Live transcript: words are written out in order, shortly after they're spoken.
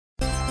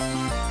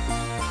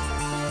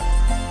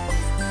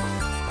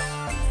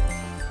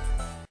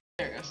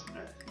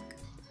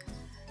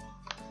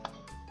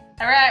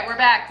Alright, we're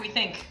back, we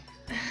think.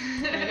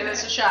 We're gonna give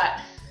this a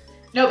shot.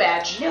 No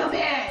badge. No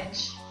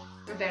badge.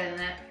 We're better than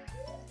that.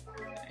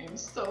 I'm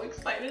so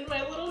excited.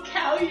 My little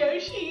cow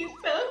Yoshi. He's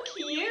so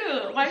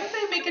cute. Why did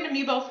they make an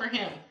amiibo for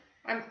him?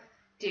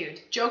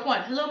 Dude. Joke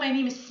 1. Hello, my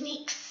name is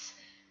Sneaks.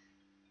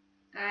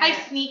 Hi,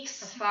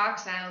 Sneaks. A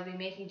fox and I will be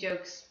making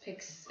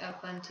pics of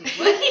fun too.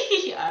 What?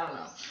 I don't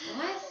know.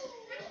 What?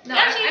 No,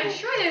 I'm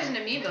sure there's an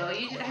amiibo.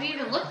 Have you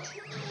even looked?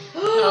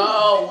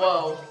 Oh,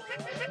 whoa.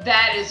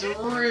 That is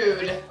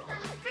rude.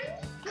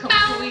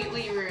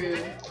 Completely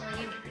rude.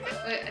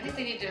 I think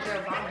they need to throw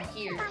a bomb in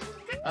here.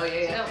 Oh,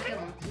 yeah, yeah. So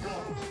don't kill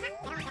him.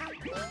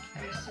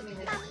 I'm assuming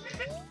this.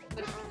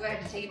 But do I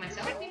have to take it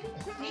myself, maybe?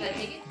 Should I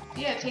take it?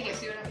 Yeah, take it.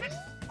 See what happens.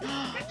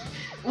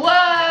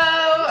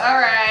 Whoa!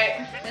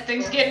 Alright.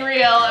 Things getting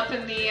real up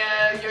in the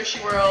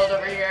Yoshi world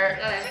over here.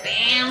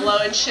 Bam!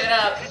 Blowing shit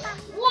up.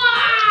 Wow!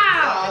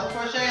 Oh, the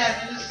first thing I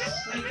did is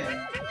sleeping.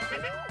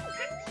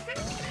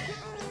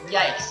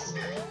 Yikes.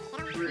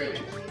 Rude.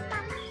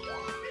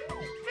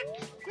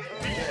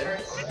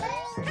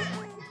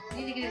 I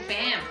need to get his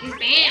bam. Get his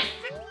bam!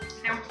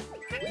 Ow.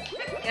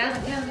 Get out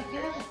of it, get out of it,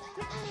 get out of it.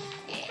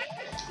 Yeah.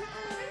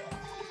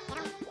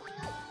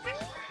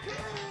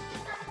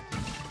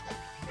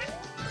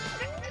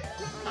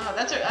 Oh,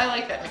 I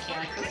like that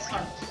mechanic. That's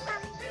fun.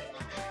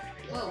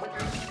 Whoa, what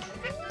the?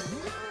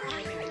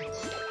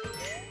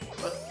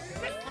 What?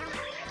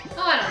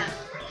 Oh, I don't know.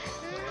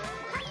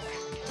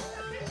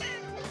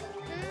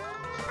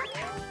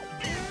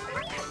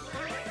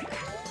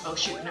 Oh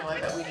shoot, no, I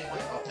bet we need one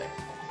to go up there.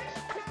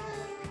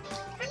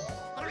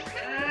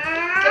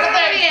 Get up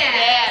there! Yeah!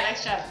 Yeah,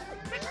 nice job.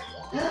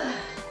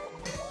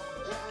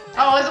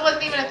 Oh, it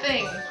wasn't even a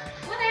thing.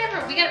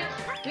 Whatever, we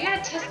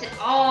gotta test it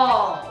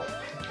all.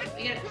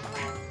 We gotta...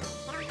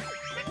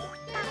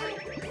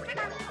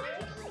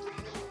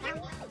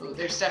 Ooh,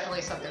 there's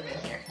definitely something in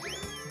here.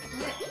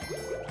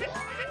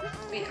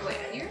 Wait,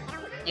 here?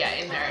 Yeah,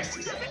 in there I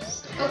see something.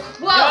 Oh,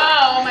 whoa!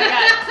 Whoa, oh my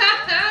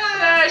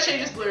god. Shay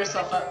just blew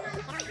herself up.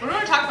 What do we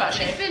want to talk about,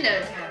 Shay? It's been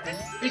known to happen.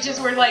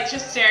 We're like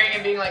just staring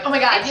and being like, oh my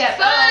god, It's yes,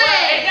 fun! oh,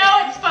 wait,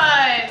 no, it's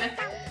fun!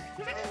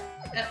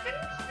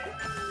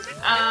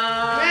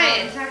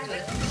 Ryan, talk to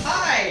us.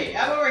 Hi,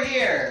 I'm over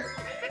here.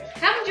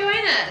 Come join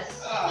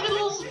us.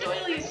 Little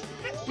doilies.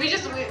 We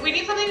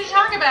need something to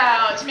talk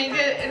about to make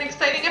it an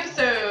exciting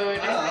episode.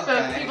 Oh, So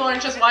okay. people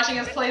aren't just watching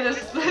us play this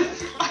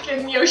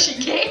fucking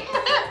Yoshi game.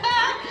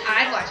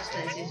 I'd watch us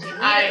play this Yoshi.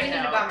 We need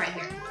a bomb right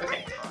here.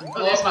 Okay.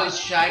 Oh, there's those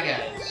shy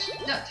guys.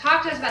 No,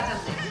 talk to us about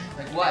something.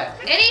 Like what?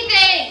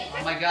 Anything!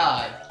 Oh my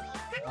god.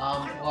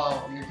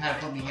 Well, you're kind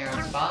of putting me here on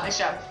the spot. Nice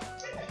job.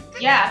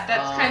 Yeah,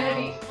 that's kind of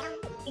neat.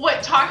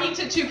 What, talking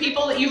to two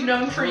people that you've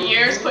known for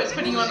years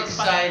putting you on the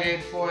spot?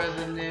 Excited for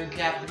the new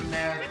Captain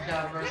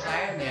America vs.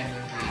 Iron Man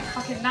movie.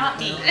 Fucking not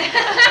me.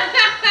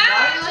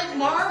 Why do you like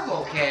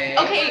Marvel, Kay?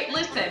 Okay,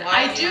 listen,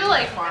 I do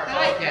like Marvel.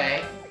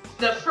 Okay.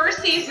 The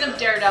first season of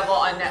Daredevil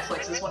on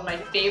Netflix is one of my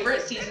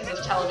favorite seasons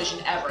of television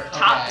ever.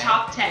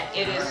 Top 10.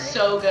 It is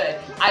so good.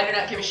 I do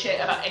not give a shit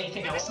about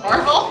anything else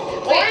Marvel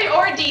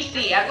or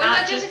DC. What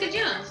about Jessica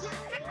Jones?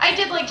 I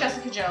did like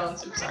Jessica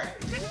Jones. Oops, sorry.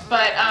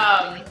 But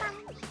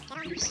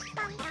oops.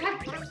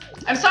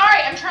 I'm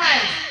sorry. I'm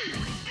trying.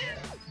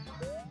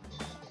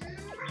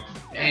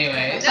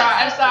 Anyways.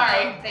 I'm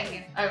sorry. Oh, thank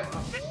you.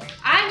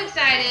 I'm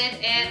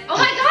excited and oh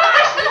my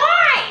gosh,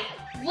 why?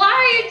 Why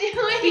are you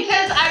doing this?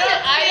 Because I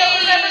don't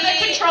remember the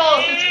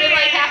controls. It's been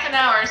like half an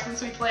hour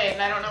since we played,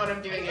 and I don't know what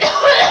I'm doing yet.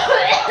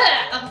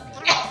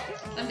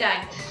 I'm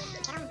dying.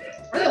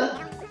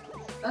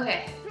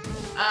 Okay.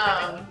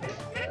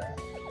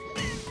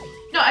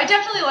 No, I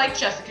definitely like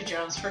Jessica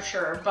Jones for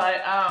sure,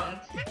 but I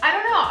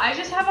don't know. I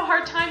just have a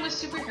hard time with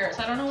superheroes.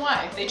 I don't know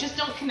why. They just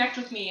don't connect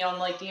with me on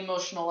like the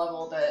emotional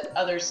level that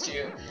others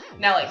do.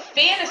 Now, like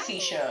fantasy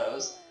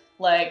shows,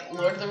 like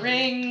Lord of the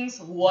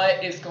Rings,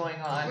 what is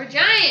going on? We're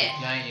giant.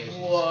 Giant Yoshis.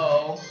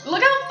 Whoa!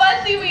 Look how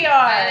fuzzy we are.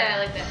 I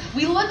like that.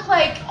 We look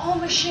like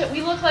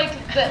we look like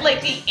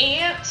the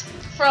ant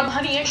from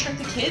Honey, I Shrunk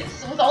the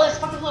Kids with all his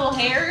fucking little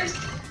hairs.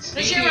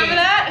 Does you remember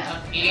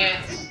that? Of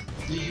ants.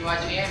 Did you watch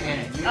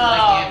Ant-Man? You would Oh,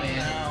 like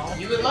Ant-Man.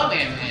 no. You would love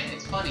Ant-Man.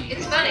 It's funny.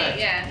 It's funny, good.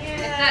 yeah.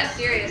 It's not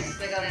serious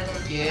like all the other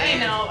ones. Yeah. I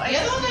know. The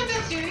other ones aren't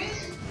that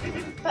serious.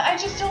 But I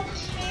just don't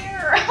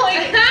care.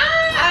 Like,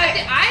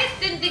 I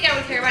didn't think I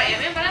would care about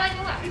Ant-Man, but I like it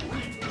a lot.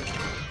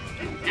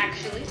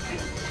 Actually.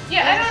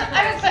 yeah,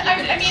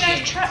 I mean,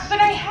 I've tried, but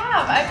I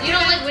have. You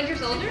don't like Winter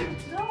Soldier?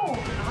 No.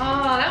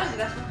 Oh, that was the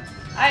best one.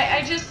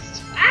 I just.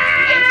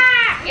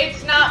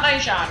 It's not my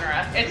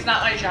genre. It's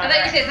not my I genre.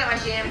 thought you said it's not my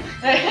jam.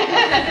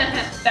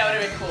 That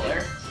would have been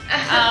cooler.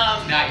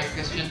 Not your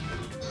Christian.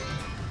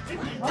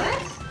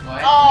 What?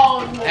 What?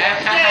 Oh, no. Yeah,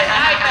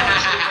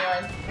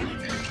 I know what you're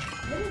doing.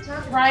 What are you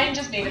talking about? Ryan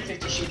just made a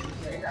 50 Shades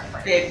of Grey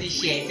reference. 50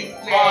 Shades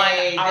of Grey.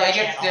 On our I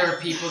guess channel. there were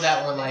people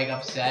that were like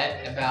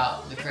upset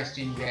about the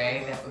Christian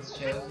Grey that was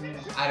chosen.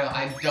 I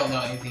don't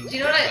know anything Do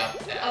you know what about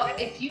that. Oh,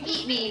 if you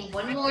beat me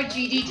one more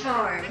GD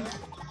time,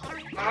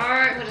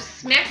 Alright, I'm gonna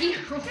smack you.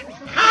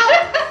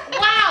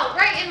 Wow,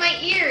 right in my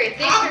ear.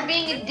 Thanks for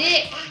being a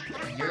dick.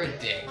 You're a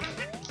dick.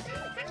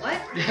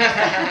 What?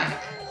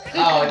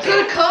 Oh, it's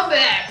Good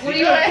comeback. What are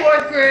you in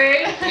 4th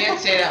grade? You can't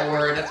say that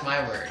word. That's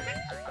my word.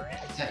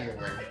 It's not your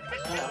word.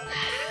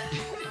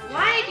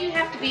 Why do you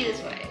have to be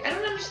this way? I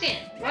don't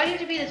understand. Why do you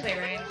have to be this way,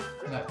 Ryan?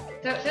 What?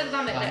 Throw the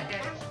vomit Fine. that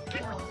guy.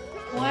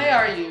 Why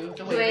are you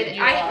the way that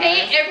you I are?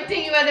 hate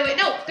everything you other way.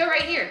 No, throw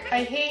right here.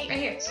 I hate Right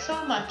here.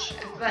 so much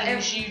But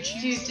things you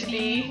choose to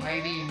be. Why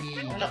do you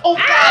need? Oh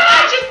God!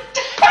 I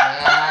just.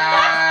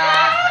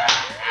 Ah.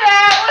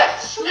 That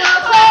was. Oh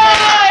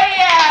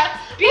yeah!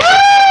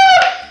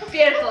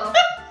 Beautiful.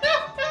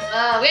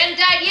 We haven't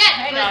died yet,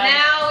 Hang but on.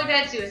 now we've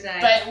had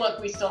suicide. But look,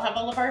 we still have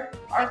all of our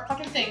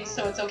fucking things,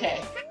 so it's okay.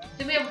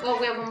 Then we have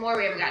one more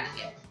we haven't gotten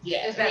yet.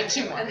 Yeah, It's we better. have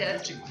 2 more. Okay, We have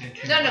that's 2 more.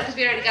 No, because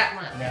we already got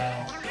one.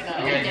 No.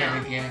 No. You gotta do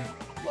it again.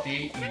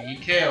 See, you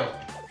too.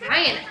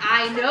 Ryan,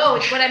 I know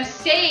it's what I'm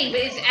saying,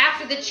 but it's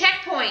after the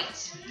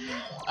checkpoint.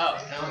 Oh.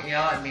 Don't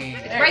yell at me.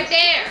 It's right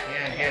there.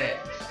 Yeah, I get it.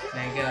 I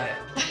got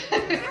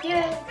it.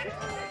 Yeah.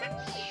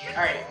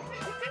 All right.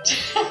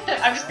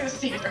 I'm just gonna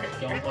stay right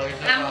here. Don't blow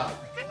yourself up.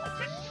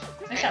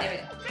 Nice Alright, job. there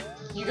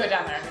we go. You go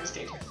down there. I'm gonna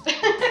stay here.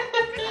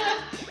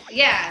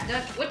 Yeah.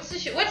 What's the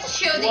show? What's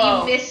the show that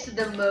Whoa. you missed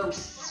the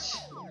most?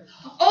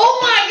 Oh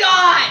my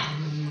God!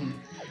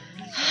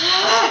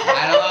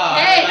 I don't know.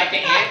 Hey. I'd like to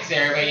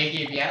answer, but you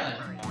keep yelling.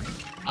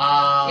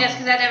 Yes,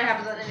 because that never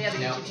happens on any other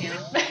No. YouTube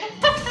channel.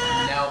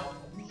 Nope.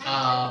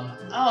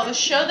 Oh, the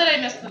show that I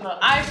missed the most.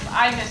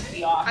 I missed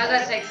The Office. I was about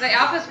to say, because The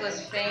Office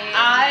was fantastic.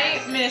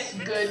 I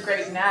missed good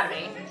Grey's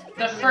Anatomy.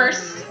 The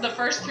first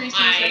 3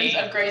 seasons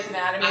of Grey's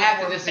Anatomy. I have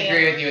to were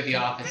disagree with you with The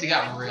Office. You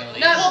got really.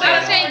 No, well, I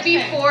was saying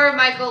Okay. before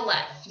Michael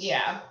left.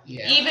 Yeah.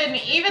 Yeah.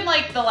 Even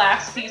like the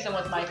last season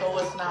with Michael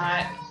was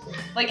not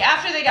like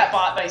after they got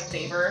bought by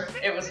Saber,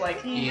 it was like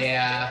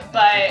Yeah.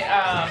 But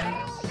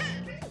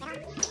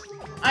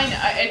I know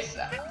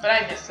but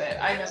I miss it.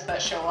 I miss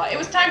that show a lot. It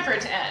was time for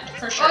it to end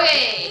for sure.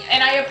 Okay.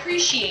 And I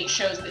appreciate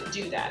shows that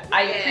do that.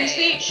 I Yeah.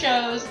 appreciate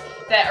shows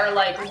that are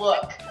like,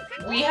 look,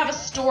 we have a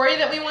story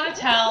that we want to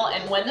tell,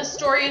 and when the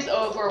story is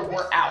over,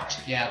 we're out.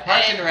 Yeah.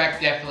 Parks and Rec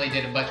definitely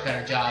did a much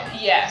better job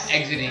Yes.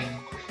 exiting.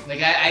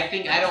 Like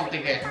I don't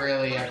think it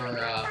really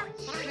ever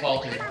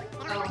faltered.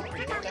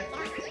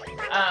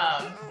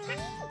 Oh.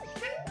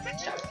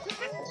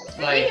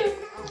 Like,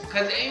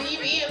 cause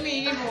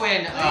even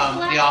when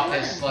The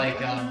Office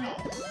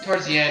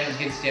towards the end was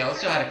getting stale, it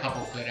still had a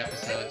couple good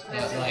episodes,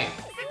 but like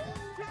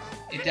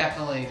it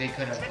definitely they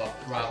could have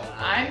probably.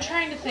 I'm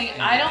trying to think.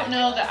 I don't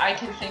know that I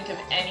can think of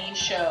any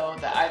show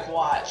that I've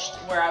watched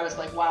where I was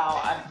like, wow,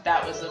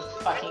 that was a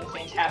fucking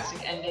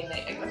fantastic ending.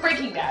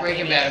 Breaking Bad.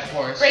 Breaking maybe. Bad, of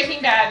course.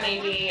 Breaking Bad,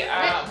 maybe.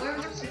 Where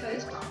was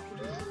this from?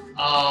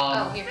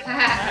 Oh, here.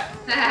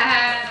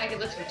 I could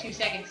look for 2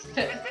 seconds.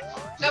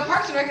 No,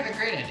 Parks and Rec had a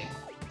great ending.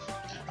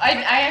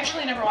 I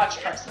actually never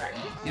watched Parks and Rec.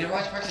 You never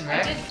watch Parks and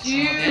Rec?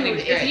 Dude, The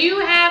ending's if great. you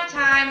have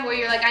time where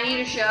you're like, I need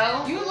a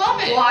show, You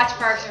love it. watch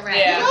Parks and Rec.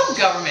 Yeah. You love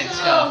government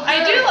stuff.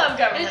 I do love And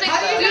government. it's like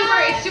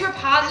stuff. it's super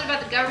positive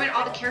about the government.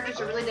 All the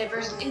characters are really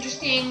diverse and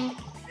interesting,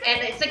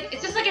 and it's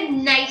just like a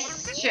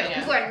nice show. Yeah.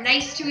 People are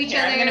nice to each Here,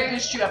 other. I'm gonna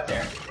boost you up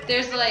there.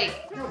 There's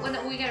like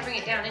we gotta bring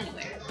it down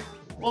anyway.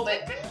 Well,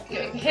 but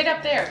hit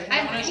up there. Because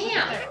I wanna see am.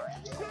 up there.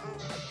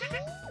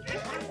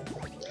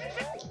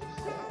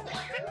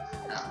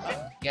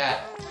 Oh, Yeah.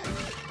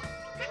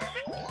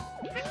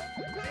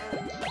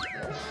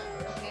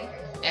 okay.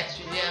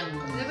 Extra gem.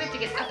 Then we have to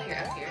get up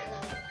here.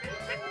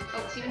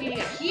 Oh, see, we need to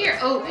get up here.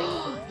 Oh,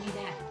 we need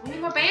that. We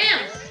need more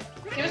bams.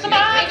 Give us a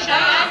bomb, Shy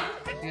Sean.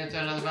 You gonna throw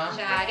another bomb?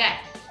 guy.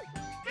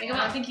 Make him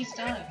I up. think he's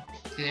done.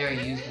 See, they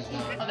already used his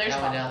bomb. Oh, there's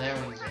that one one. down there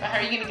was. But how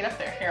are you gonna get up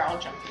there? Here, I'll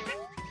jump you.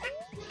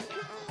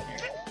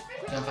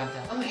 Jump on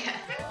top. Oh my god.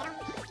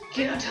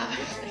 Get on top of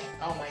me.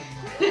 Oh my.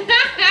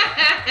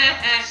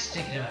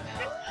 Stick it in my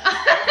mouth.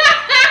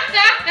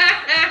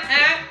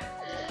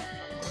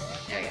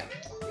 There we go.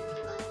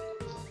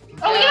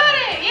 Oh, we got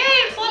it!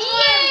 Yay! Plus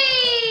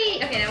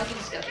Yay! Okay, now we can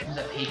just go. Is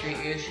that Patriot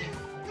Yoshi?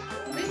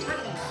 What are you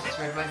talking about? It's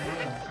right by the room.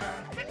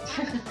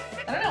 one.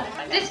 I don't know. We'll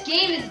find This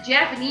game is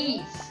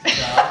Japanese. It's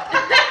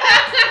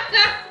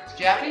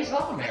Japanese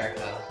love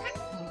America. out.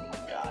 Oh my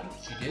god.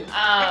 You do?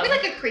 Are we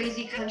like a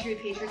crazy country of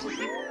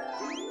patriotism?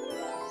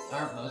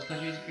 Aren't most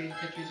countries crazy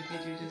countries of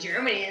patriotism?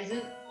 Germany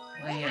isn't.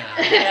 Well, yeah.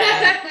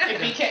 Yeah, it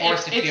They're became,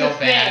 forced to it's feel a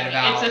thing. bad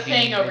about It's a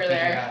thing being over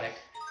there. patriotic.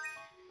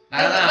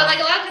 I don't know. But like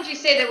a lot of countries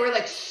say that we're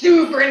like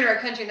super into our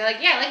country, and they're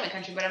like, yeah, I like my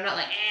country, but I'm not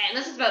like,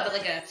 unless it's about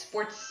like a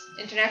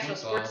international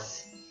Football.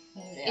 sports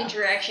Yeah.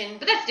 interaction.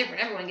 But that's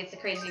different. Everyone gets the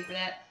crazy for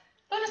that.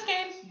 Bonus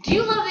game. Do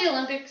you love the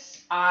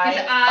Olympics? I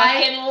 'Cause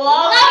I fucking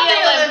love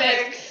the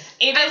Olympics.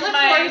 It I is look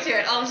my. forward to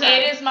it all the time.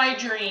 It is my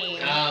dream.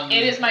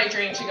 It is my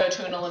dream to go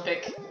to an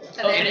Olympic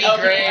It'd be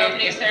Opening great.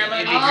 opening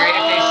ceremony. It'd be great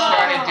if they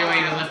started Oh.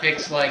 doing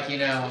Olympics, like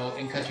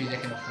in countries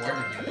that can afford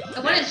to do it.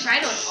 The one in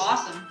China was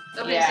awesome.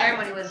 The opening Yeah.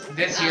 ceremony was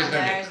This year's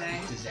gonna be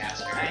amazing. a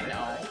disaster. I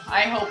know.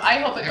 I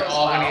hope it They're goes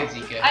all well. gonna get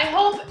Zika. I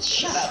hope.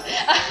 Shut up.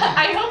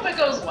 I hope it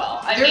goes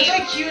well. There's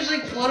like huge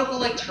political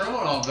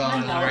turmoil going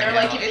on right they're now.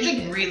 like It's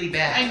like really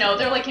bad. I know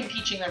they're like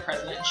impeaching their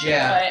president. And shit,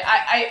 Yeah. But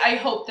I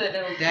hope that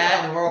it'll.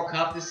 That and the World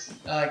Cup this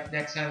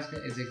next time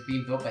is it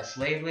being built by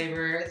slave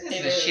labor. It's just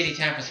It a is. shitty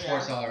time for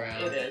sports all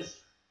around. It is.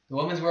 The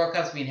Women's World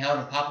Cup's being held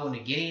in Papua New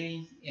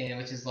Guinea,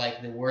 which is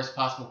like the worst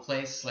possible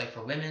place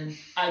for women.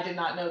 I did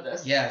not know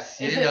this. Yes,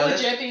 you Is didn't it know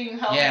legit this? being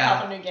held Yeah. in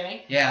Papua New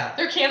Guinea? Yeah.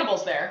 They're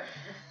cannibals there.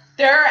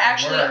 There are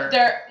actually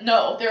there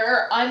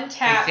are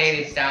untapped. They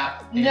say they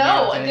stopped.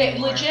 No,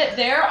 legit.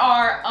 There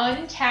are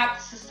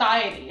untapped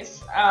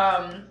societies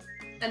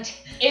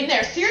in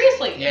there.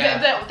 Seriously, Yeah.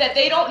 that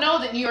they don't know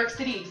that New York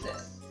City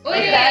exists. Oh,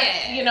 Like, yeah.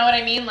 that's- You know what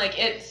I mean? Like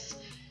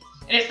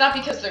and it's not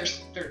because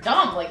they're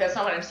dumb. Like that's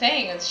not what I'm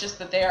saying. It's just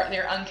that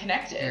they're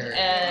unconnected They're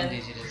and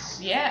indigenous.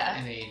 yeah.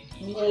 And they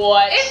eat.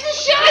 What? It's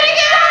the Shiny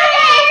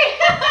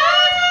Guy!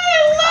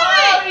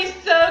 Oh, he's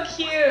so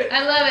cute.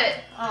 I love it.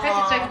 Aw. Press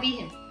it so I can beat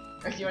him.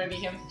 Or do you want to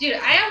be him? Dude,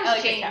 I always I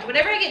like change. it,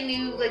 Whenever I get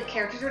new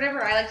characters or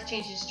whatever, I like to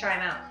change just to try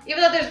them out.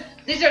 Even though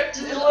these are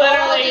just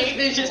Literally,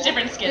 just just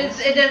different skins.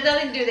 It does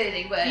nothing to do with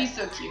anything, but He's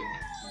so cute.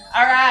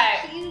 All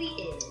right. cutie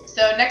is.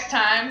 So next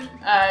time,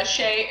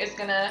 Shay is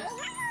gonna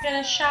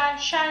shy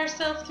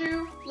herself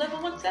through level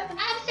 1-7. I'm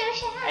so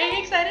shy. Are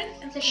you excited?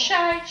 I'm so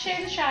Shy,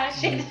 Shay the shy.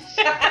 Shay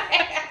the shy.